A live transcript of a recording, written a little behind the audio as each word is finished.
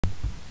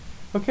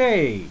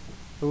Okay.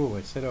 Oh,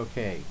 I said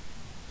okay.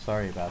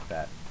 Sorry about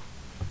that.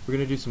 We're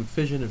going to do some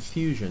fission and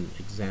fusion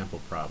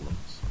example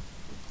problems.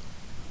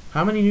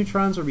 How many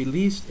neutrons are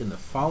released in the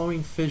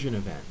following fission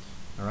event?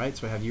 All right,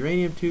 so I have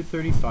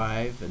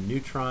uranium-235, a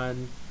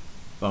neutron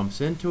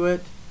bumps into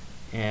it,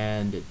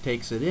 and it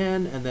takes it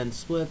in, and then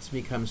splits,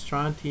 becomes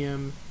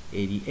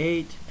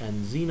strontium-88,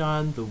 and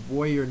xenon, the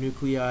warrior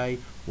nuclei,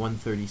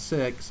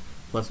 136,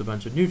 plus a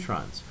bunch of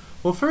neutrons.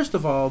 Well, first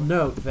of all,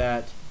 note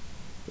that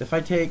if I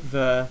take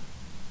the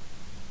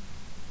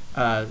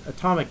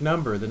atomic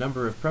number, the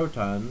number of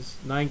protons,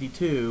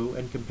 92,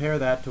 and compare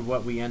that to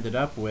what we ended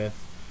up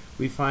with,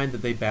 we find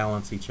that they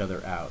balance each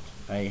other out.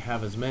 I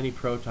have as many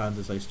protons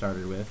as I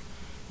started with.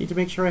 Need to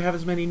make sure I have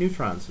as many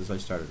neutrons as I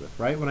started with,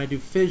 right? When I do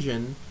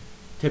fission,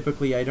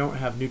 typically I don't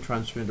have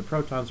neutrons turn into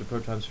protons or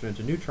protons turn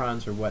into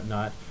neutrons or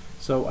whatnot,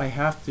 so I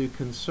have to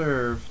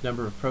conserve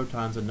number of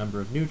protons and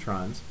number of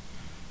neutrons.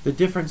 The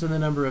difference in the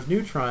number of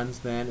neutrons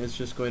then is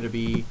just going to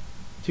be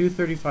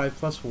 235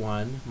 plus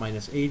 1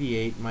 minus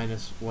 88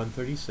 minus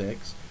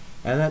 136,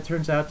 and that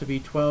turns out to be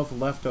 12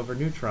 leftover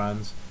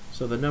neutrons,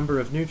 so the number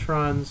of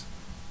neutrons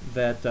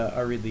that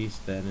are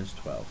released then is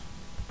 12.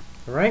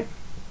 All right?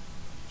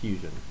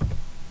 Fusion.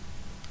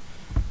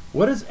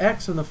 What is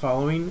X in the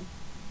following?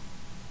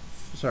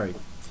 Sorry,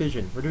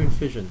 fission. We're doing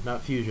fission,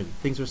 not fusion.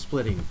 Things are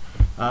splitting.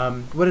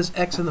 What is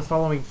X in the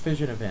following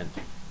fission event?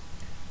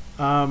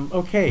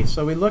 Okay,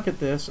 so we look at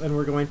this and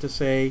we're going to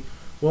say,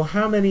 well,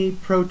 how many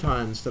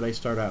protons did I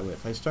start out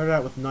with? I started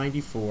out with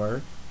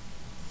 94.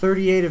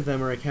 38 of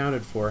them are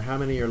accounted for. How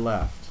many are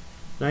left?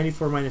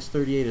 94 minus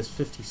 38 is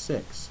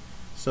 56.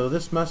 So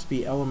this must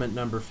be element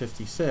number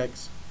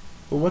 56.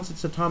 Well, what's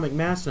its atomic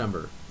mass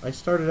number? I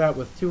started out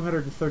with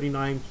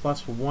 239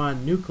 plus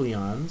 1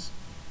 nucleons,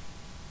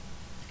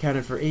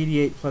 accounted for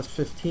 88 plus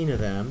 15 of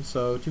them.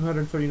 So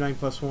 239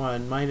 plus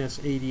 1 minus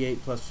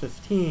 88 plus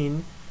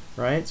 15,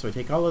 right? So I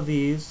take all of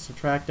these,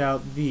 subtract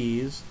out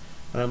these,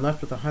 and I'm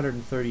left with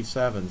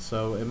 137.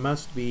 So it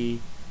must be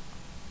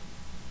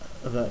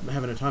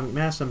have an atomic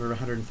mass number of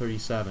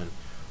 137.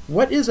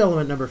 What is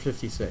element number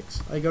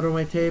 56? I go to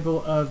my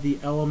table of the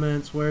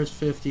elements. Where's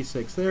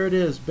 56? There it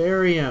is,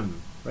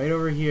 barium, right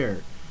over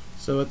here.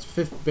 So it's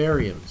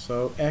barium.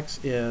 So X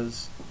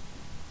is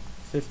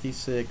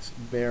 56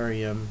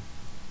 barium,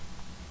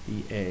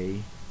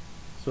 Ba.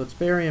 So it's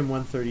barium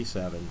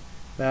 137.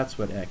 That's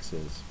what X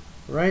is.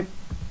 Right?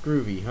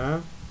 Groovy,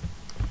 huh?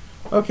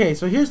 Okay,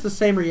 so here's the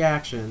same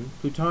reaction.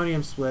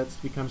 Plutonium splits,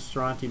 becomes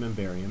strontium and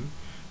barium.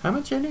 How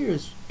much energy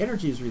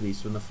is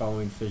released when the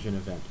following fission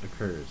event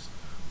occurs?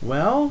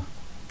 Well,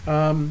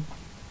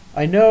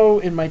 I know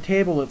in my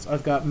table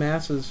I've got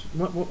masses.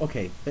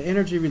 Okay, the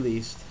energy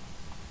released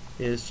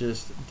is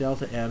just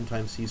delta M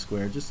times c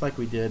squared, just like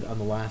we did on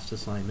the last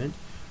assignment.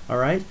 All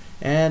right,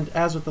 and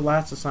as with the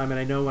last assignment,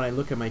 I know when I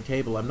look at my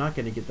table, I'm not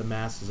going to get the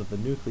masses of the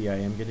nuclei.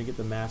 I'm going to get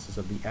the masses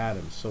of the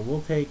atoms. So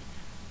we'll take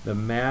the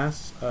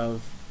mass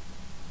of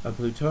a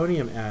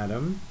plutonium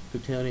atom,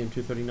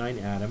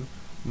 plutonium-239 atom,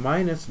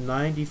 minus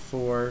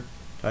 94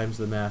 times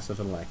the mass of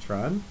an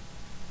electron,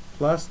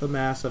 plus the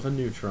mass of a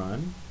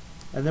neutron,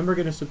 and then we're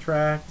going to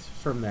subtract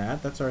from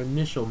that. That's our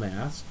initial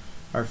mass.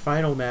 Our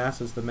final mass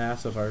is the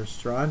mass of our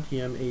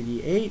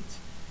strontium-88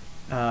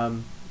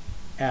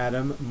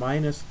 atom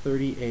minus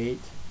 38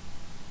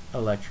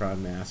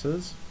 electron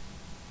masses,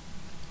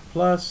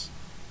 plus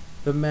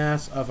the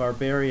mass of our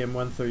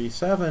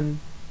barium-137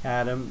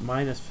 atom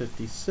minus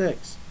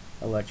 56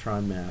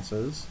 electron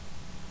masses,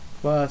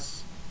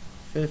 plus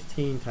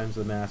 15 times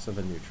the mass of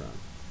a neutron.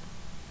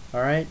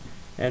 All right?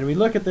 And we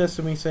look at this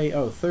and we say,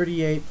 oh,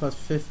 38 plus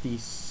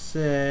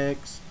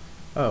 56,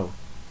 oh,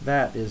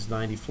 that is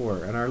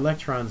 94. And our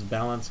electrons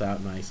balance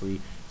out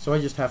nicely, so I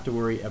just have to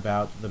worry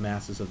about the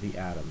masses of the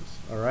atoms.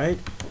 All right?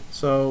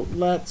 So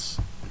let's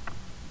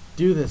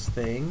do this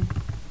thing.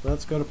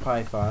 Let's go to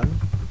Python.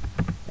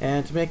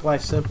 And to make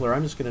life simpler,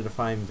 I'm just going to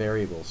define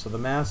variables. So the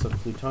mass of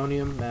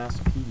plutonium, mass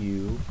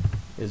Pu,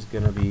 is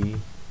going to be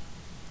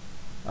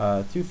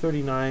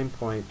 239.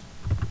 Can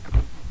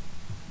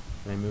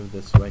I move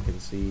this so I can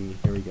see?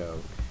 Here we go.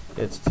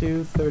 It's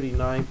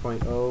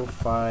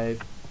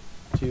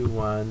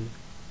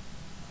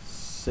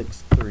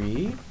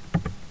 239.052163.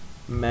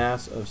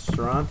 Mass of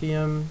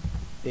strontium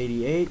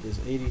 88 is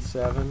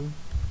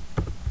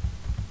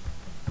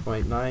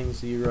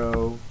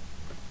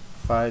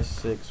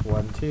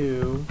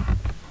 87.905612.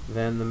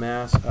 Then the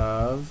mass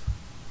of,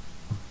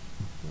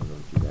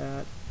 don't do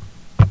that.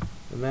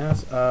 The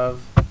mass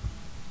of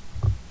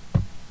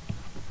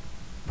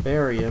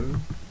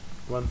barium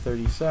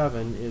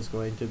 137 is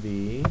going to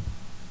be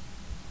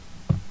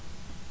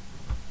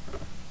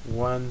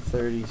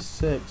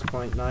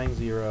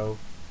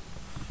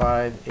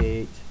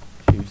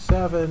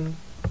 136.905827.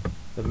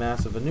 The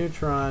mass of a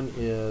neutron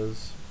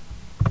is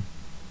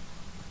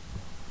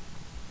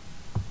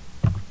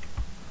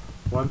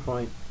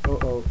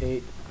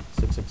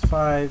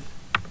 1.008665,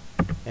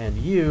 and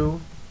U,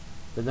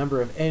 the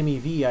number of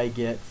MeV I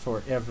get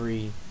for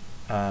every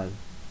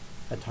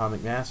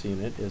atomic mass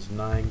unit, is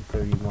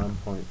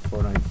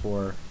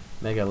 931.494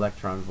 mega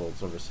electron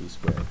volts over c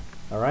squared.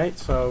 Alright,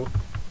 so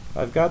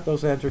I've got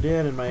those entered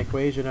in, and my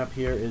equation up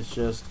here is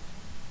just,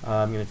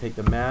 I'm going to take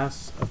the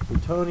mass of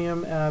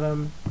plutonium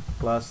atom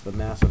plus the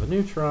mass of a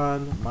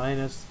neutron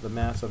minus the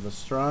mass of a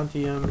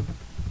strontium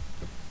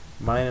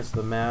minus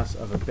the mass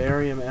of a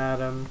barium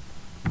atom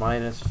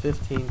minus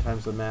 15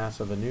 times the mass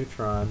of a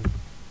neutron.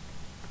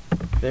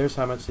 There's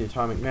how much the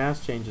atomic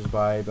mass changes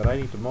by, but I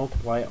need to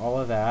multiply all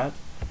of that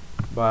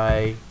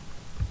by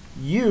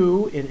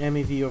U in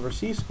MeV over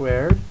c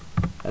squared,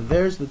 and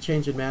there's the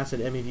change in mass at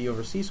MeV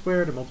over c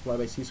squared, and multiply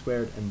by c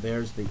squared, and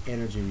there's the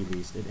energy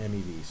released in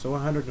MeV. So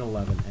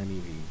 111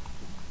 MeV.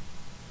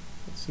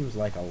 That seems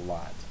like a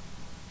lot.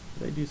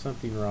 Did I do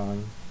something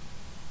wrong?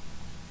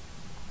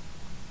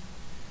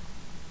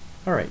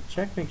 Alright,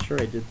 check, make sure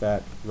I did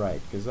that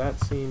right, because that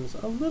seems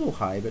a little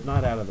high, but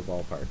not out of the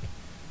ballpark.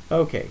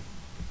 Okay,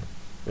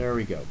 there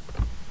we go.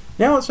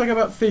 Now let's talk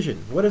about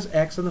fission. What is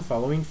X in the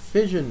following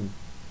fission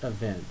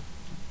event?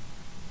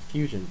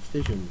 Fusion,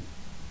 fission.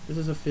 This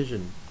is a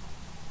fission.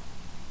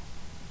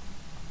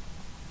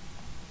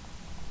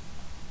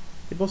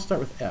 They both start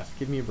with F.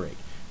 Give me a break.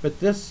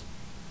 But this...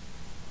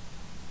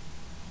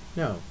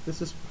 No,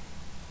 this is...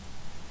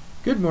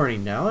 Good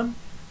morning, Nalin.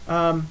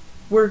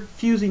 We're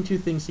fusing two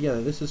things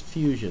together. This is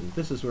fusion.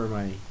 This is where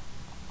my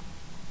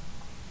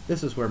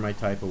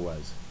typo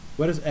was.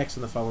 What is X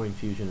in the following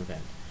fusion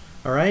event?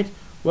 Alright?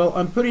 Well,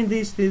 I'm putting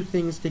these two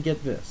things to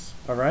get this.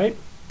 Alright?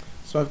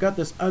 So I've got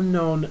this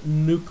unknown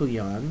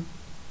nucleon,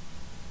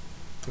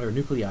 or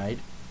nuclide.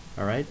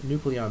 Alright?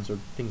 Nucleons are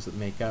things that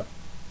make up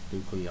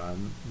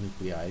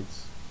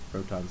nuclides,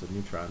 protons and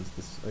neutrons.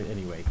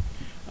 Anyway.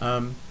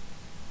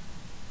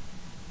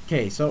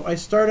 Okay, so I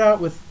start out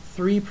with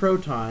 3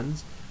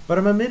 protons, but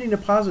I'm emitting a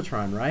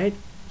positron, right?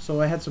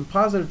 So I had some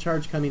positive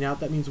charge coming out.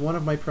 That means one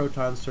of my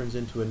protons turns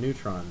into a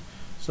neutron.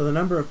 So the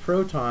number of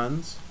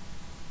protons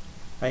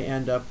I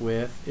end up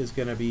with is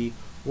going to be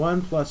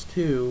 1 plus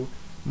 2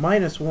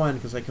 minus 1,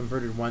 because I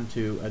converted 1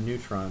 to a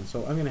neutron.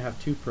 So I'm going to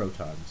have 2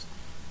 protons.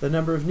 The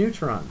number of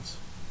neutrons.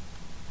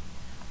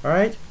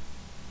 Alright?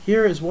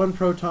 Here is 1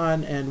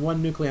 proton and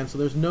 1 nucleon, so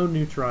there's no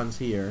neutrons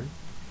here.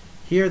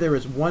 Here there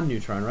is 1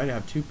 neutron, right? I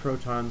have 2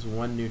 protons,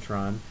 1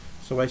 neutron.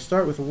 So I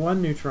start with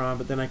 1 neutron,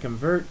 but then I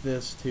convert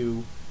this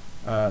to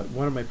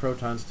one of my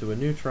protons to a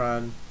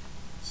neutron.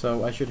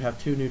 So I should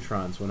have 2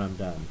 neutrons when I'm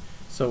done.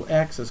 So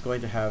X is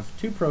going to have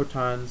 2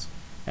 protons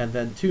and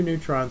then 2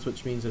 neutrons,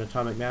 which means an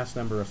atomic mass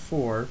number of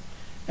 4.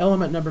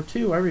 Element number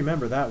 2, I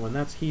remember that one.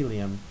 That's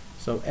helium.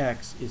 So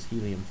X is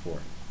helium-4.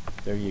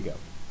 There you go.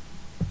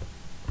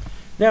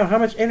 Now, how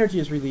much energy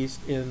is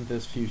released in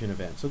this fusion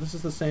event? So this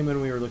is the same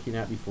one we were looking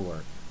at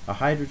before. A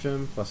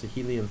hydrogen plus a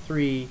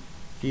helium-3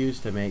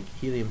 fused to make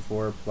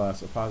helium-4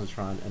 plus a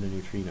positron and a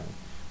neutrino.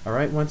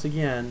 Alright, once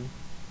again,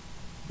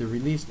 the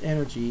released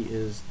energy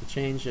is the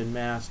change in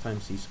mass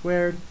times c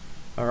squared.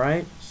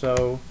 Alright,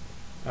 so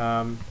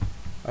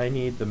I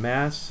need the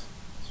mass.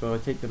 So I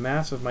take the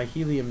mass of my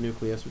helium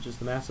nucleus, which is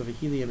the mass of a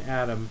helium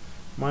atom,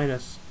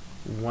 minus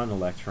 1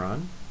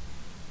 electron.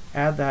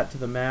 Add that to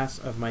the mass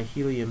of my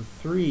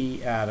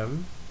helium-3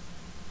 atom,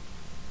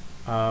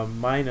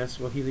 minus,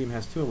 well, helium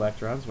has 2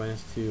 electrons,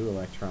 minus 2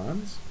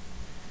 electrons.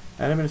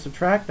 And I'm going to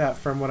subtract that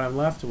from what I'm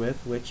left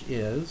with, which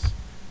is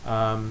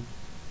the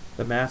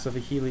mass of a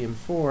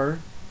helium-4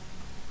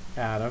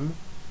 atom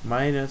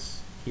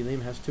minus,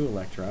 helium has 2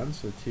 electrons,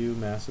 so 2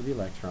 mass of the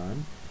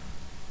electron,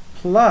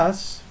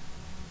 plus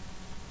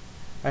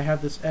I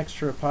have this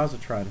extra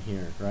positron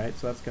here, right?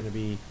 So that's going to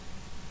be,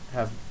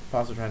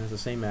 positron has the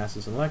same mass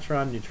as an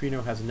electron,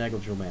 neutrino has a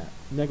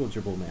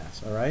negligible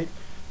mass, alright?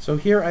 So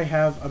here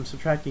I'm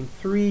subtracting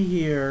 3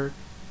 here,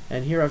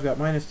 and here I've got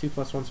minus 2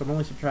 plus 1, so I'm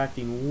only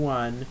subtracting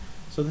 1.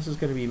 So this is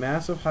going to be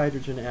mass of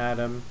hydrogen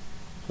atom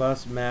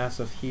plus mass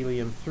of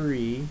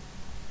helium-3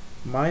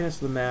 minus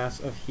the mass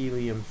of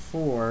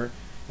helium-4,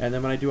 and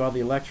then when I do all the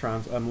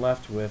electrons, I'm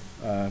left with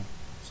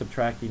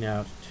subtracting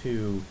out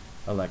 2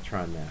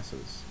 electron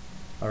masses.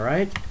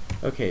 Alright?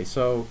 Okay,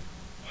 so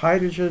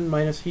hydrogen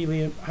plus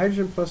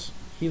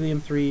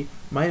helium-3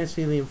 minus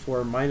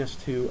helium-4 minus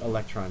 2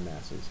 electron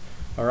masses.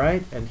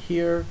 Alright, and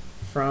here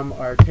from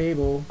our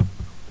table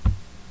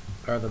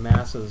are the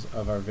masses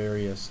of our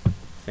various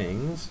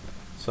things.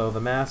 So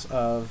the mass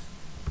of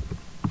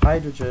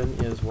hydrogen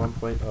is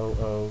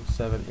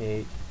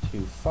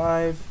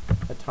 1.007825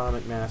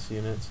 atomic mass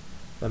units.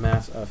 The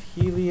mass of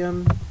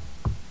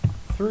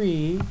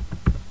helium-3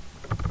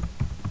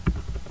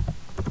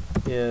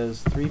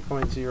 is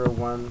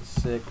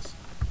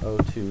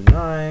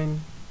 3.016029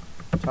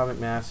 atomic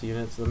mass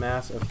units. The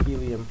mass of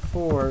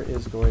helium-4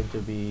 is going to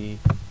be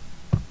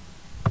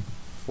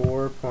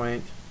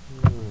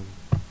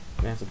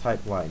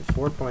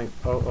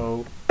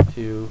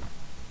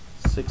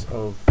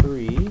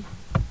 4.00263.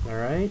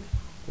 Alright,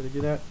 did I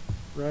do that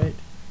right?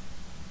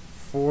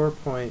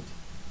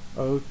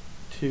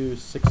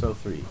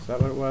 4.02603. Is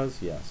that what it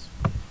was? Yes.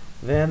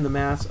 Then the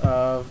mass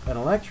of an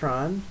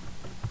electron,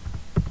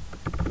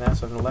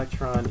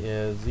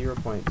 is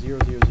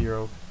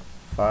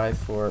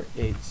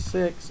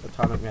 0.0005486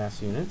 atomic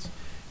mass units.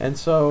 And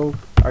so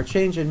our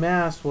change in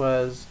mass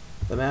was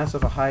the mass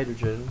of a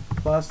hydrogen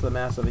plus the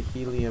mass of a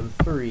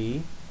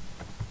helium-3.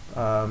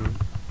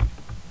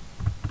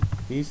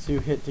 These two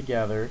hit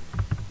together,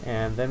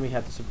 and then we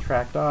had to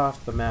subtract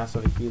off the mass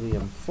of a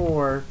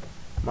helium-4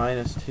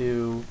 minus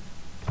 2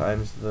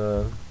 times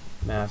the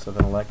mass of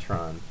an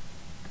electron.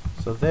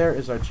 So there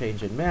is our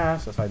change in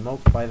mass. If I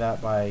multiply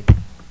that by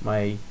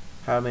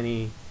how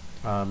many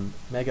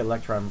mega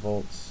electron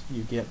volts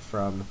you get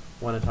from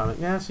one atomic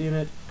mass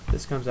unit,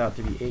 this comes out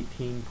to be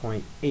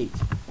 18.8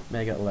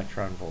 mega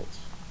electron volts.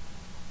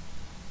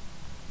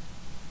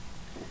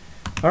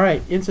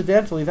 Alright,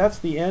 incidentally, that's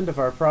the end of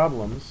our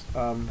problems,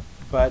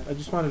 but I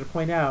just wanted to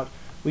point out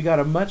we got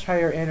a much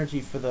higher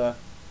energy for the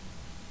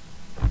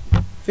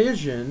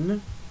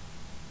fission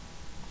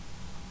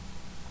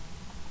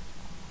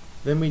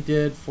than we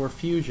did for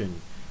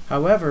fusion.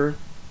 However,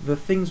 the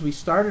things we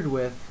started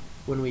with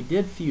when we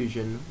did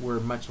fusion were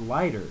much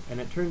lighter, and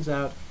it turns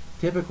out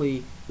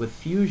typically with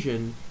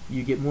fusion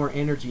you get more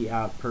energy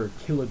out per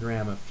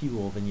kilogram of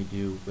fuel than you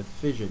do with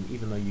fission,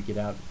 even though you get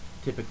out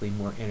typically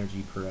more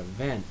energy per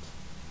event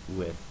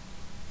with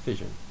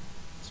fission.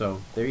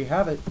 So there you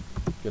have it.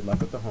 Good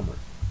luck with the homework.